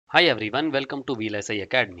Hi everyone, welcome to VLSI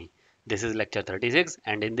Academy. This is lecture 36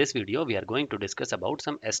 and in this video we are going to discuss about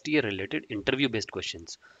some STA related interview based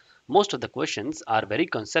questions. Most of the questions are very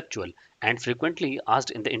conceptual and frequently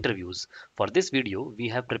asked in the interviews. For this video, we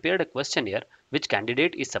have prepared a questionnaire which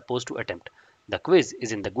candidate is supposed to attempt. The quiz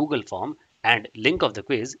is in the Google form and link of the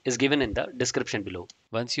quiz is given in the description below.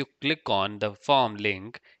 Once you click on the form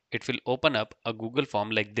link, it will open up a Google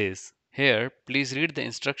form like this. Here, please read the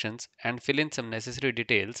instructions and fill in some necessary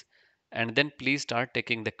details, and then please start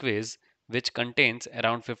taking the quiz, which contains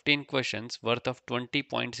around 15 questions worth of 20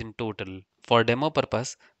 points in total. For demo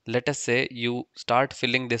purpose, let us say you start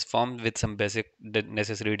filling this form with some basic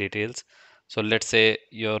necessary details. So let's say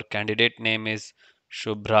your candidate name is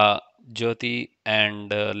Shubhra Jyoti,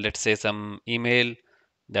 and let's say some email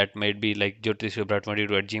that might be like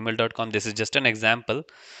jyotishubhra22 at gmail.com. This is just an example.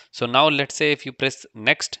 So now let's say if you press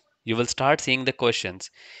next, you will start seeing the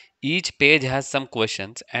questions. Each page has some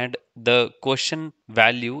questions and the question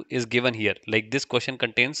value is given here. Like this question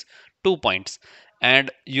contains 2 points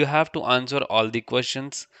and you have to answer all the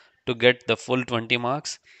questions to get the full 20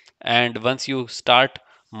 marks. And once you start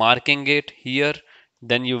marking it here,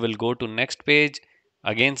 then you will go to next page,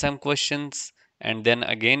 again some questions, and then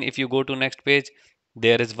again if you go to next page,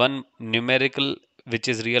 there is one numerical which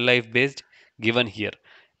is real life based given here.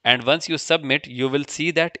 And once you submit, you will see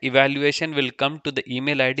that evaluation will come to the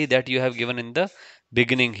email ID that you have given in the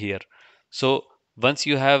beginning here. So once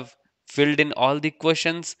you have filled in all the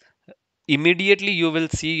questions, immediately you will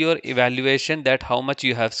see your evaluation that how much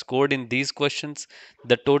you have scored in these questions.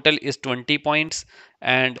 The total is 20 points,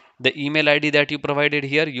 and the email ID that you provided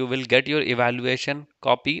here, you will get your evaluation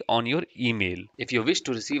copy on your email. If you wish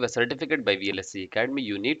to receive a certificate by VLSI Academy,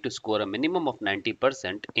 you need to score a minimum of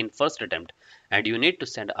 90% in first attempt and you need to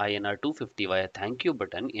send INR 250 via thank you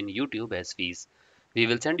button in YouTube as fees. We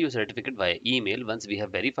will send you a certificate via email once we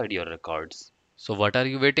have verified your records. So what are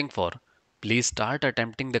you waiting for? Please start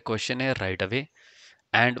attempting the questionnaire right away.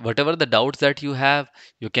 And whatever the doubts that you have,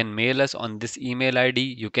 you can mail us on this email ID.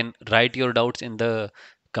 You can write your doubts in the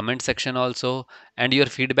comment section also. And your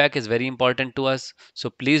feedback is very important to us. So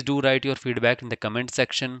please do write your feedback in the comment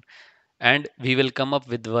section. And we will come up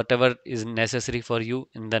with whatever is necessary for you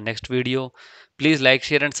in the next video. Please like,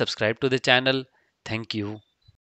 share, and subscribe to the channel. Thank you.